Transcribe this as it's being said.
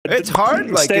It's hard.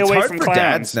 Like, Stay it's away hard from for clowns.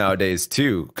 dads nowadays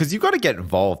too, because you got to get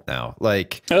involved now.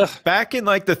 Like back in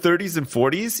like the 30s and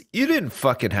 40s, you didn't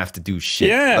fucking have to do shit.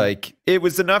 Yeah. Like it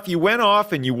was enough. You went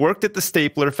off and you worked at the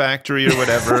stapler factory or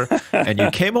whatever, and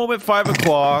you came home at 5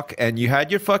 o'clock, and you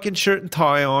had your fucking shirt and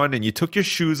tie on, and you took your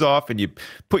shoes off, and you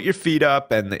put your feet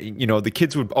up, and you know the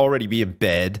kids would already be in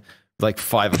bed. Like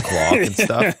 5 o'clock and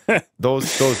stuff.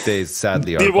 Those days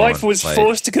sadly are Your wife gone. was Like,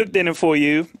 forced to cook dinner for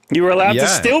you. You were allowed to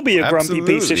still be a grumpy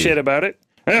piece of absolutely. shit about it.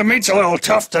 Meat's a little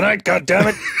tough tonight,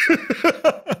 goddammit.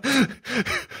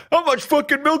 How much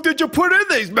fucking milk did you put in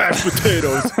these mashed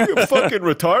potatoes? You fucking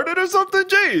retarded or something?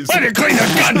 Jeez. Why did you clean the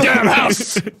goddamn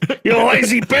house? You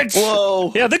lazy bitch.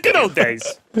 Whoa. Yeah, the good old days.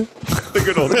 The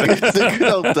good old days. The good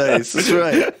old days. That's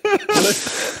right.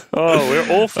 Oh, we're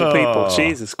awful people.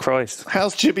 Jesus Christ.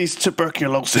 How's Jimmy's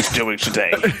tuberculosis doing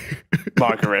today,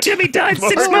 Margaret? Jimmy died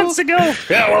 6 months ago.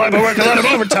 Yeah, well, I've been working a lot of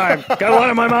overtime. Got a lot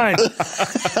on my mind.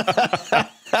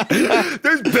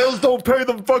 These bills don't pay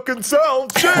them fucking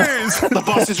selves. Jeez. The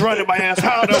boss is riding my ass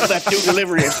hard over that new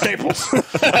delivery at Staples.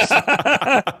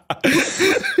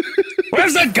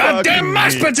 Where's the goddamn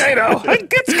mashed potato?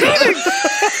 It's coming.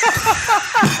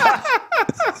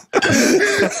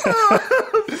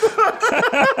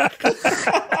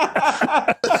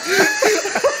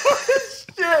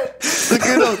 The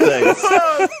good old days.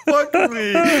 Oh, fuck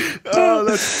me. Oh,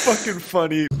 that's fucking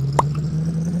funny.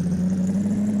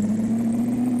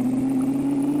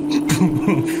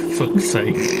 Fuck's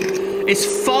sake. It's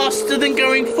faster than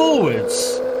going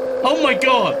forwards. Oh my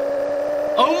god.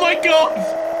 Oh my god.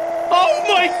 Oh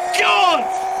my god.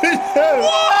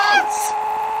 What?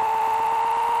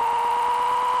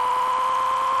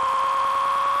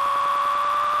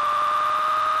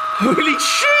 Holy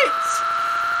shit.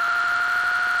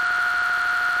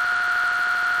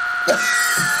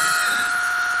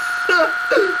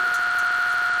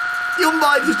 Your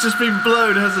mind has just been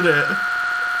blown, hasn't it?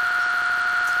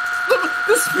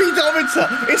 The speedometer.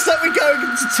 It's like we're going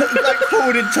into like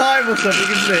forward in time or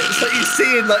something, isn't it? It's like you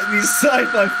see in like these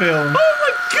sci-fi films. Oh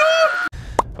my god.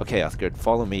 Okay, Oscar,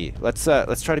 follow me. Let's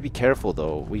try to be careful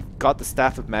though. We've got the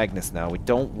staff of Magnus now. We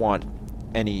don't want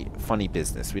any funny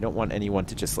business. We don't want anyone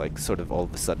to just like sort of all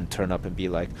of a sudden turn up and be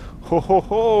like, ho ho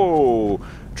ho,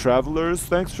 travelers,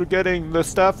 thanks for getting the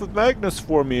staff of Magnus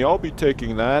for me. I'll be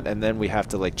taking that. And then we have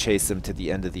to like chase them to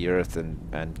the end of the earth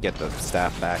and get the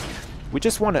staff back. We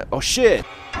just want to, oh shit.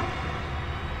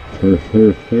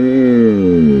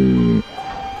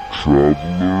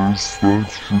 Travelers,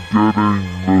 thanks for getting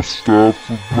the staff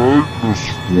of Magnus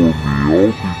for me.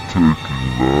 I'll be taking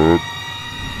that.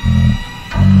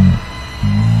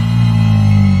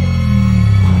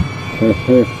 Ho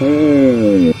ho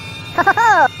ho!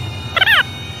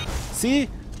 See?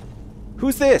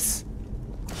 Who's this?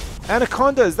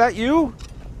 Anaconda, is that you?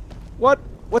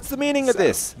 What's the meaning of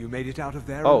this? You made it out of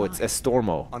there. Oh, it's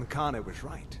Estormo. Ankana was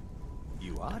right.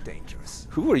 You are dangerous.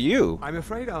 Who are you? I'm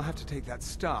afraid I'll have to take that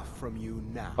staff from you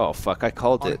now. Oh, fuck, I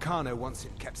called it. Ankana wants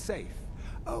it kept safe.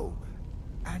 Oh,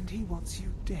 and he wants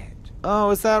you dead. Oh,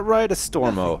 is that right,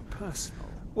 Estormo? Nothing personal.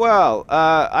 Well,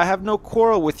 I have no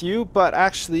quarrel with you, but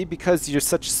actually, because you're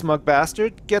such a smug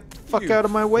bastard, get the fuck out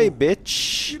of my way,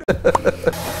 bitch.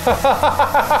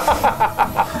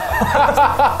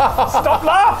 Stop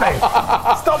laughing!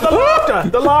 Stop the laughter!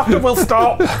 The laughter will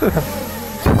stop!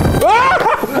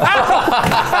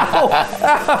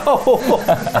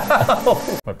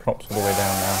 My prop's all the way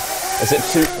down now. Is it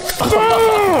too...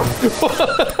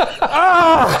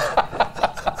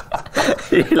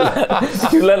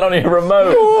 You let on your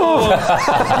remote.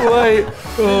 Wait.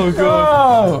 Oh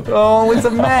god. Oh, it's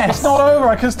a mess. It's not over,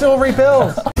 I can still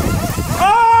rebuild.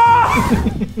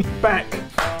 Back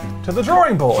to the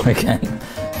drawing board. Okay.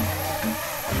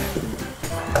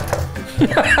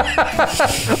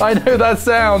 I know that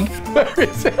sound. Where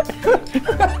is it?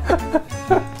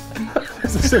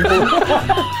 It's a simple...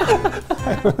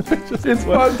 It's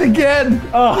fucked again.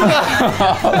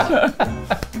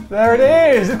 There it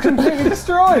is! It's completely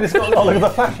destroyed! It's got, oh, look at the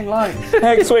flashing lights!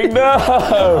 X-Wing, no!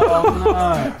 Oh,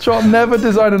 no. Trot never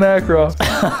designed an aircraft.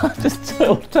 Just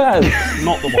tilt down.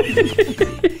 Not the one.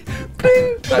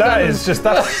 Bing. That is just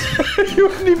that. You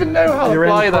wouldn't even know how to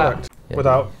fly that.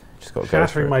 Without Just got to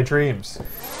shattering my dreams.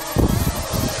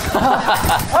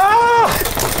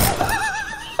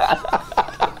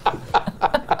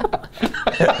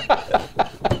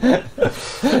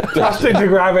 Trusting to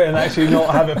grab it and actually not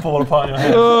have it fall apart in your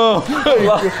hand.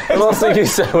 The last thing you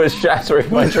said was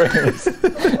shattering my dreams.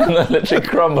 And then literally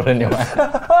crumbled in your hand.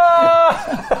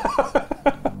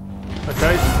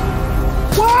 Okay.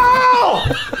 Wow!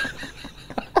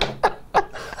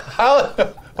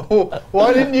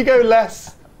 Why didn't you go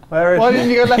less Where is Why it?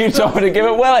 didn't you go left? You told me to give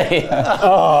it Willie.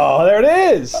 Oh, there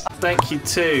it is. Thank you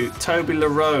to Toby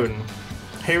Larone.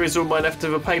 Here is all my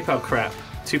leftover PayPal crap.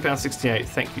 £2.68.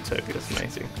 Thank you, Toby. That's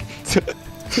amazing.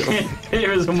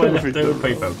 Here is all my leftover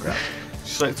PayPal crap.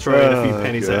 Just like throw in a few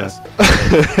pennies at us.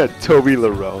 Toby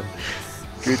Larone.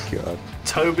 Good God.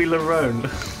 Toby Larone.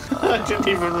 I didn't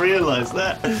even realise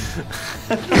that.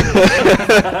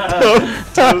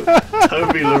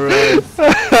 Toby Larone.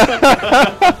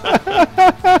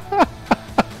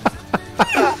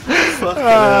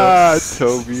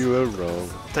 Toby Larone.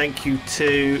 Thank you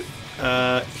to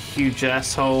Huge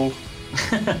Asshole,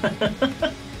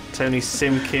 Tony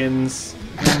Simpkins.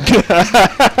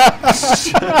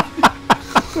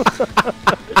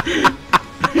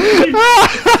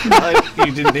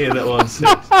 You didn't hear that one.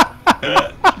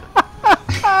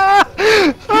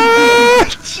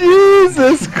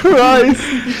 Jesus Christ!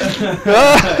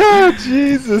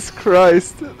 Jesus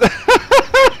Christ!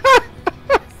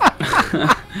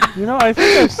 You know, I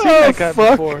think I've seen that guy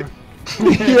before.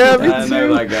 Yeah, me I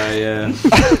know that guy, yeah.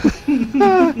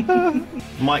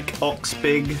 Mike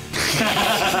Oxbig.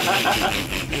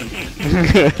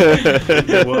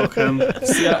 You're welcome.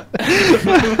 Yeah.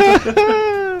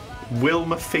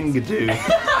 Wilma Fingerdoo.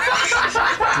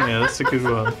 Yeah, that's a good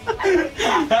one.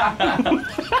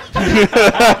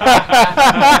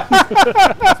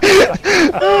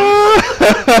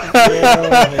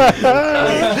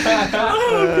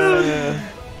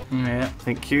 Yeah.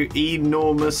 Thank you.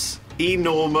 Enorma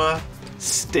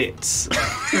Stitz.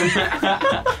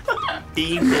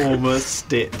 Enorma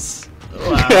Stitz.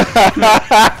 Wow.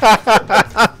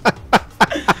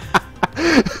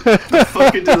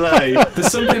 Fucking delay.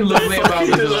 There's something lovely about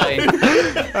the delay.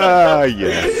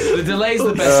 Yes. The delay's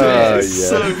the best bit. It's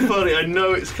so funny. I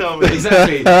know it's coming.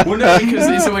 Exactly. Well, no, because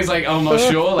it's always like, oh, I'm not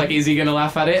sure. Like, is he gonna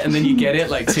laugh at it? And then you get it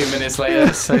like 2 minutes later.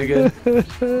 It's so good.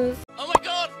 Oh my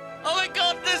god! Oh my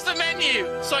god! There's the menu,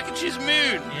 so I can choose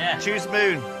moon. Yeah. Choose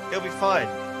moon. It'll be fine.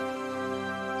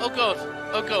 Oh god!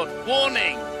 Oh god!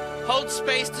 Warning! Hold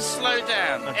space to slow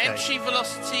down. Okay. Entry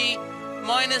velocity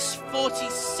minus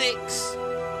 46.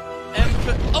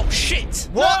 Oh shit!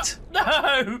 What?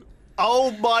 No!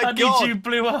 Oh my god! You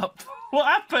blew up. What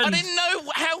happened? I didn't know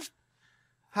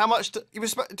How much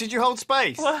did you hold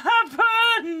space? What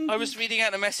happened? I was reading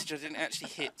out a message. I didn't actually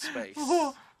hit space.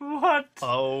 What?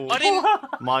 Oh I didn't.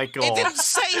 my god! It didn't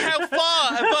say how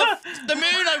far above the moon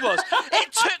I was.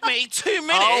 It took me 2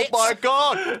 minutes. Oh my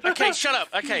god! Okay, shut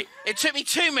up. Okay, it took me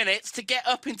 2 minutes to get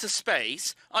up into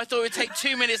space. I thought it would take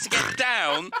 2 minutes to get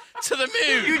down to the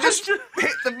moon. You just hit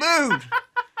the moon,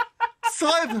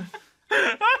 Simon.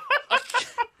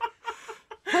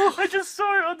 I just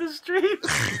saw it on the street.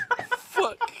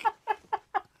 Fuck.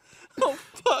 Oh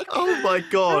fuck. Oh my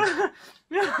god.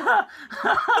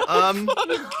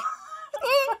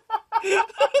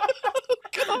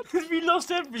 We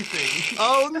lost everything.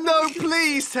 Oh no!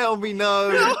 Please tell me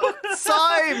no,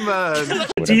 Simon.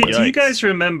 Do you guys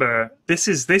remember? This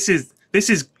is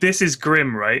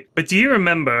grim, right? But do you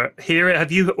remember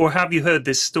have you heard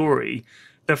this story?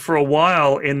 That for a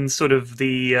while in sort of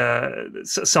the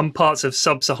some parts of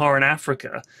sub-Saharan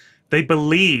Africa, they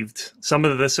believed some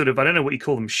of the sort of, I don't know what you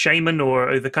call them, shaman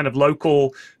or the kind of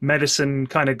local medicine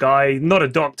kind of guy, not a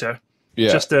doctor,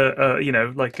 just a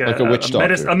like a witch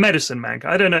doctor, a medicine man.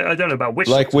 I don't know about witch.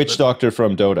 Like witch doctor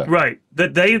from Dota. Right.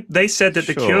 That they said that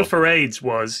the cure for AIDS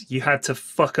was you had to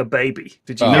fuck a baby.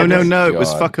 Did you? No. It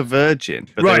was fuck a virgin.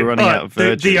 But they were running out of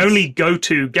virgins. The only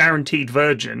go-to guaranteed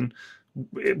virgin.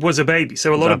 It was a baby,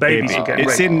 so a lot of babies are getting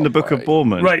It's raped. in the Book of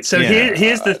Mormon. Right, so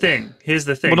here's the thing.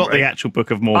 Well, not the actual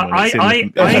Book of Mormon. I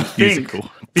think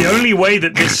the only way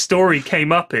that this story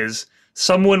came up is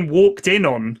someone walked in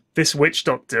on this witch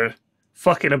doctor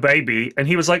fucking a baby, and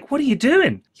he was like, "What are you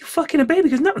doing? You fucking a baby?"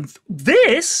 Because no,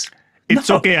 this. It's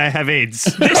okay, I have AIDS.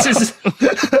 This is.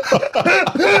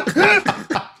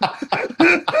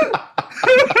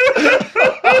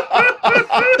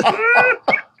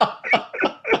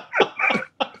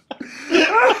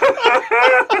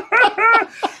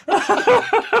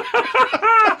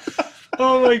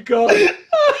 Oh my god.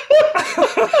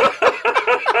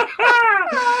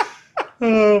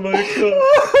 Oh my god.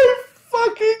 Oh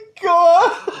fucking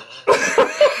god.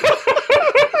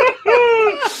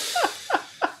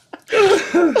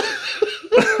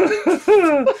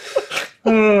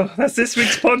 Oh, that's this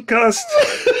week's podcast.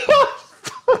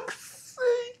 Fuck's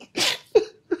sake.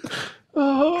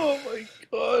 Oh my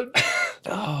god.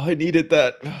 Oh, I needed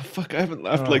that. Oh, fuck, I haven't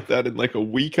laughed like that in like a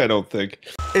week, I don't think.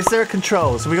 Is there a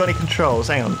controls? Have we got any controls?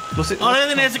 Hang on. I don't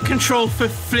think there's a control for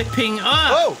flipping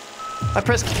up. Oh! I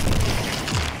pressed.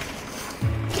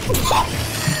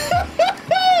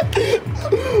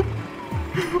 Oh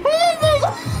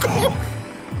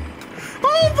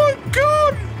my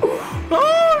god!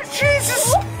 Oh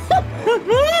Jesus! What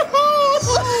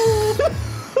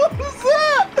was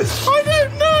that? I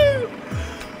don't know.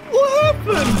 What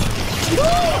happened?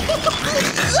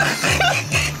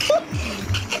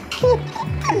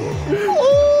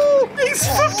 Oh, these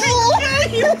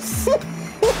fucking games!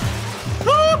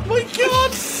 Oh my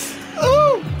god!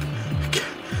 Oh!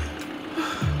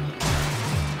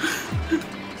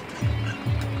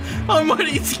 I might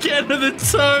need to get another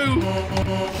toe.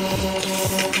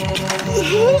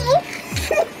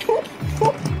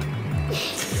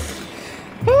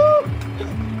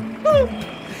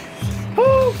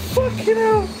 Oh, fucking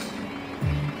hell.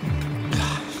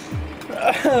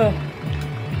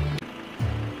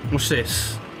 What's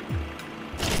this?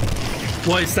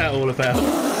 What is that all about?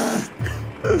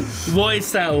 What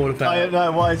is that all about? I don't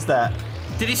know. Why is that?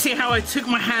 Did you see how I took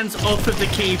my hands off of the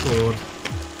keyboard?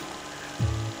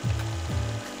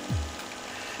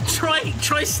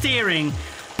 Try steering.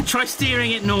 Try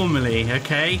steering it normally,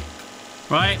 okay?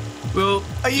 Right? Well,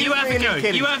 you have a go.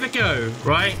 You have a go,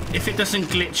 right? If it doesn't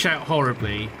glitch out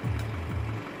horribly,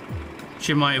 which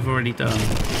you might have already done.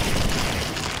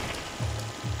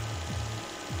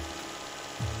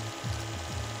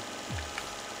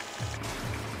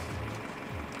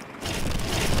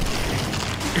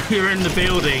 You're in the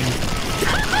building.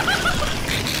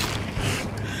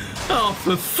 Oh,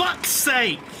 for fuck's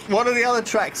sake! One of the other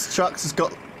trucks has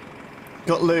got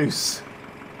loose.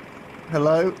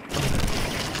 Hello?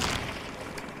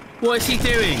 What is he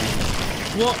doing?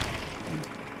 What?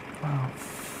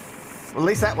 At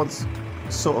least that one's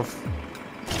sort of.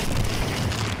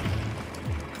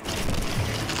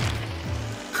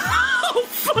 Oh,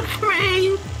 fuck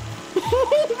me!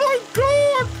 Oh my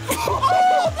god!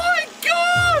 Oh my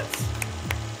god!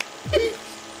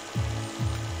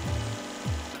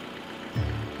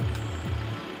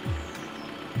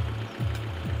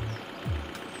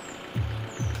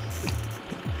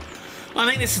 I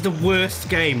think this is the worst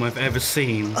game I've ever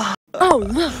seen. Oh,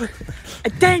 look! A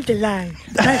dandelion!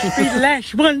 Must be the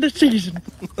last one of the season.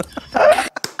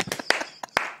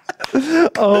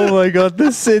 Oh my god,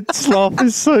 the Sid sloth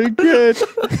is so good.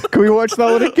 Can we watch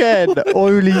that one again?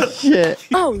 Holy shit.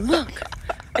 Oh, look!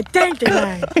 A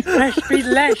dandelion! Must be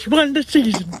the last one of the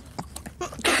season.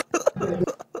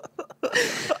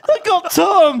 I got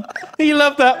Tom! He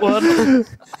loved that one.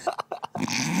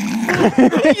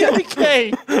 Are you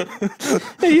okay?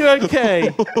 Are you okay?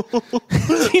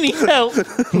 Do you need help?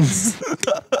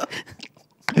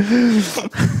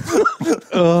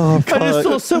 Oh, I just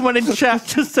saw someone in chat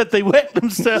just said they wet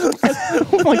themselves.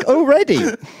 Oh my god, already?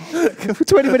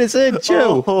 20 minutes in,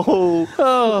 chill.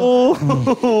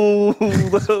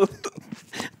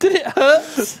 Did it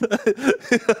hurt?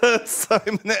 It hurts,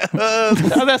 Simon, it hurts.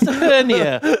 Oh, that's a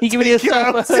hernia. You giving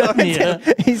yourself a hernia?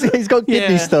 He's got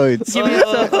kidney stones. Giving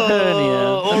yourself a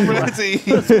hernia. Already.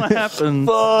 That's what happens.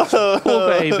 Poor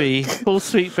baby. Poor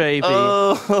sweet baby.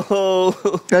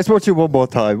 Let's watch it one more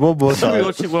time. One more Shall we time.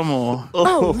 watch it one more?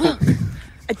 Oh, look!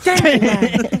 A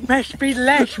dandelion! Must be the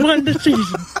last one of the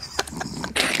season.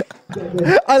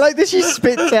 I like that she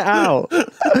spits it out.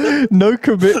 No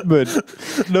commitment.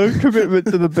 No commitment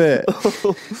to the bit.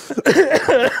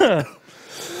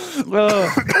 Oh,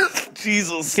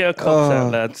 Jesus. get a cough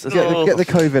out, lads. Get the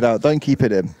COVID out. Don't keep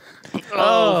it in.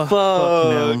 Oh,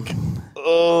 fuck.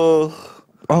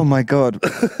 Oh my god.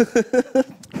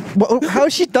 How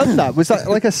has she done that? Was that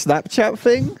like a Snapchat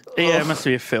thing? Yeah, it must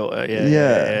be a filter.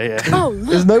 Yeah. Oh, look!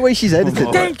 There's no way she's edited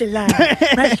it. Dandelion!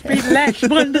 Must be the last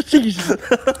one of the season.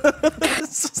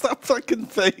 It's just that fucking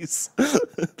face.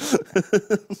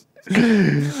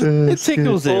 It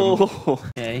tickles him.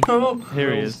 Okay.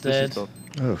 Here he is. Dead. Oh.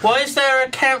 Why is there a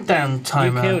countdown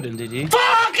timer? You killed him, did you?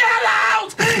 Fuck, get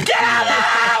out! Get out of the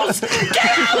house! Get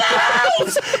out of the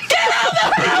house! Get out of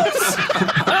the house!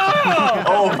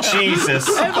 Oh, Jesus.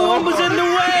 Everyone was in the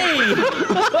way!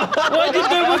 Why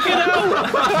did no one get out?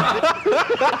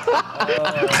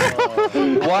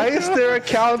 Why is there a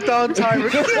countdown timer?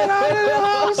 Get out of the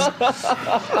house!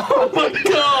 Oh my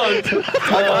god!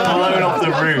 I got blown off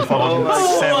the roof. I was like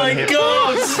Oh 7 my hits.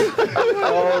 god!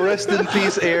 Oh, rest in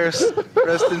peace, ears.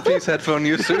 Rest in peace, headphone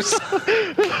users. I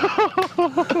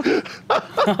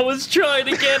was trying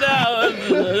to get out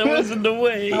and I was in the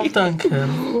way. Oh,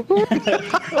 Duncan.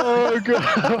 Oh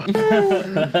god.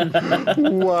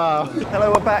 Wow.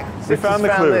 Hello, we're back. We found the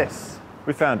clue. This.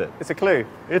 We found it. It's a clue.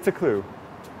 It's a clue.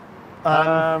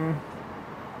 I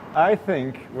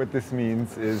think what this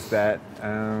means is that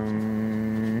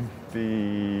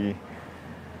the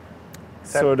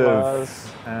sort of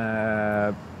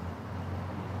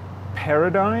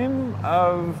paradigm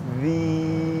of the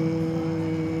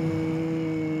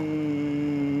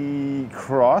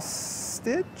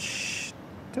cross-stitch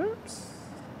terms?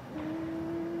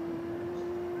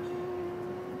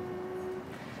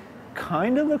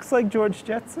 Kind of looks like George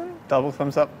Jetson. Double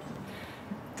thumbs up.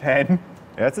 10.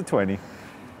 That's a 20.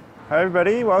 Hi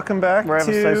everybody, welcome back We're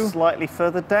to ever so slightly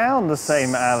further down the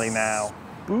same alley now.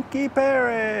 Spooky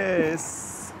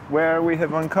Paris, where we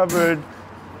have uncovered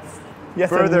Yet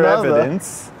further another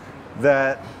evidence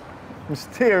that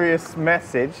mysterious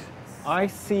message. I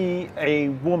see a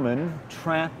woman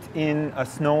trapped in a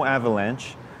snow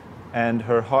avalanche, and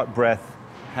her hot breath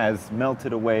has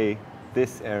melted away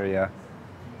this area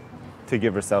to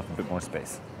give herself a bit more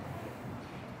space.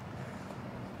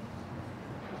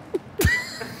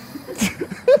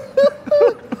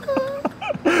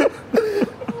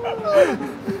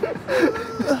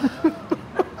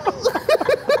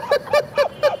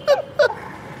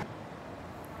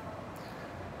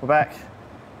 We're back.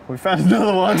 We found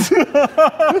another one.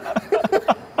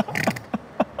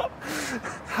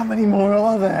 How many more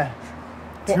are there?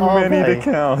 Too many to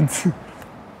count.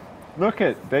 Look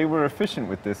it, they were efficient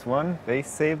with this one. They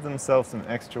saved themselves some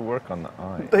extra work on the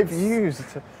eye. They've used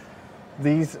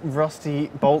these rusty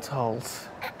bolt holes.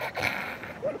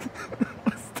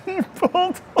 Rusty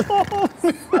bolt holes?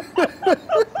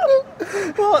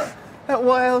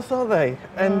 What else are they?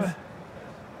 And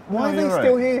why are they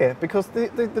still here? Because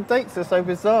the dates are so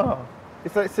bizarre.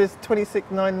 It's like it says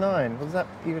 2699. What does that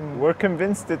even... We're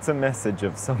convinced it's a message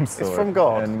of some sort. It's from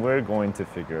God. And we're going to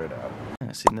figure it out.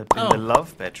 It's in the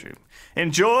love bedroom.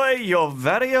 Enjoy your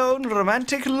very own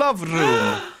romantic love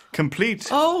room. Complete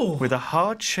with a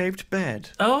heart-shaped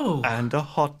bed. And a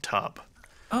hot tub.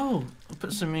 Oh, I'll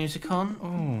put some music on.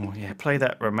 Oh, yeah, play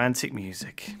that romantic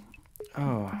music.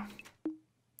 Oh.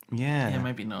 Yeah. Yeah,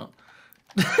 maybe not.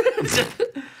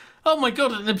 Oh my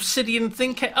god, an obsidian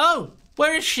thinker. Oh,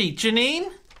 where is she?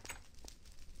 Janine?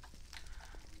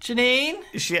 Janine?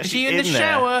 Is she in actually the in there?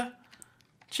 shower?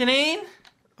 Janine?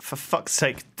 For fuck's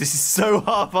sake, this is so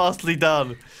half-assedly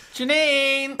done.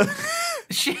 Janine?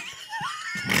 She...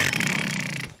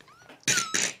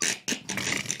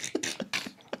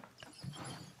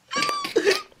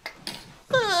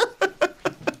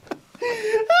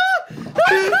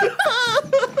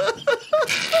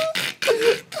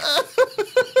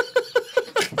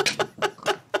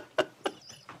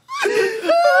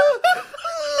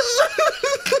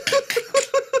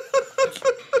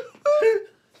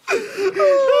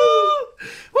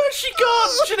 Where's she gone,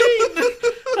 Janine?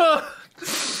 Oh,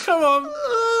 come on.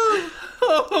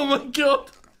 Oh my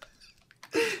god.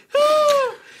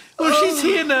 Oh, she's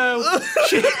here now.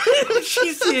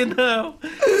 She's here now.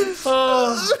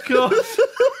 Oh god.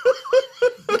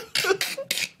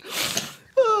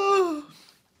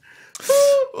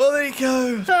 Well, there you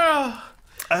go.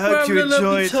 I hope you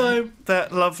enjoyed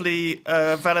that lovely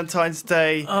Valentine's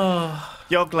Day.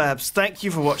 Yog Labs, thank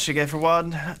you for watching,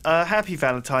 everyone. Happy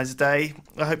Valentine's Day.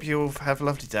 I hope you all have a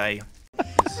lovely day.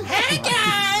 Hey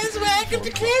guys, welcome to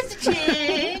Classic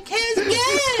Chick. How's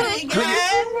it going,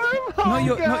 guys?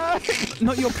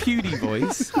 Not your Pewdie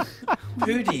voice.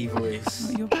 Pooty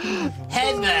voice.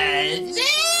 Hello, it's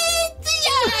the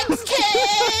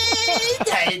Yogscast.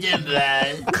 How you doing,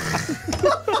 bud?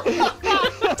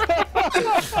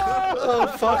 Oh,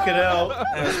 fucking hell.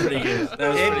 That was pretty good. That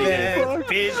was pretty good.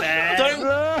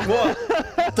 What?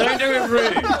 Don't do it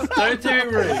rude. Don't do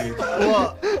it rude.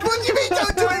 What? What do you mean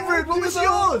don't do it rude? What was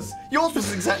yours? Yours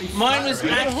was exactly Mine was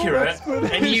accurate,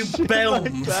 and you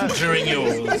belmed during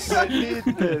yours. I need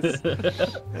this.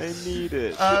 I need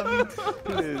it.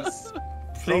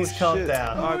 Please calm shit.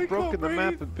 down. I've broken the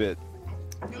map a bit.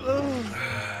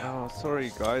 Oh,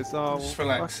 sorry guys. Oh, Just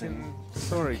relaxing.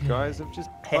 Sorry guys, I've just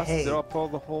busted up all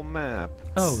the whole map.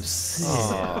 Oh, sis.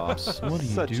 Oh, What are you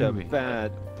such doing? a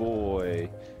bad boy.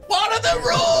 What are the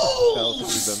Fell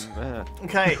rules? through the map.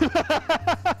 Okay.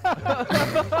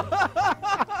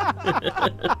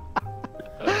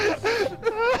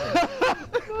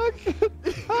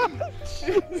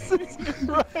 Jesus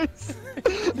Christ.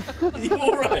 You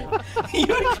alright? You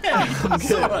okay?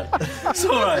 It's alright. It's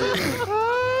alright.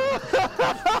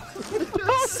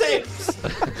 6.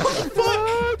 What the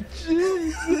fuck?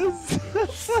 Jesus.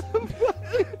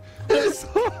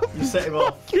 You set him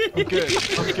off. I'm good.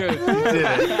 I'm good. You did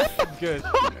it. I'm good.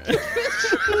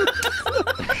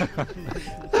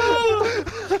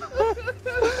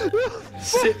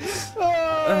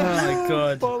 Oh my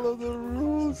god. Follow the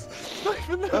rules.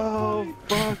 Oh,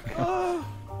 fuck.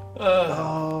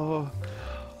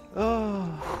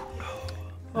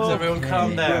 Does everyone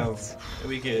calm down? Are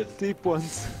we good? Deep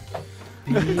ones.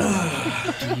 Deep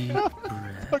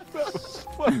breath. Fuck, that was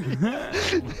funny.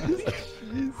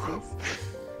 Jesus.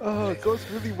 Oh, it goes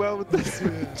really well with this.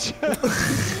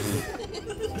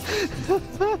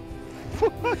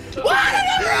 What are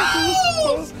the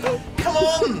rules? Come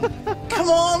on! Come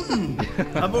on!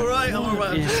 I'm alright, I'm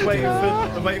alright. I'm just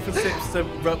waiting for Sips to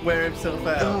wear himself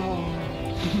out.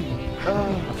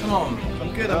 Come on.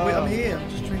 I'm good, I'm here. I'm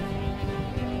just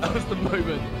drinking. That was the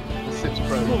moment Sips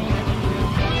broke.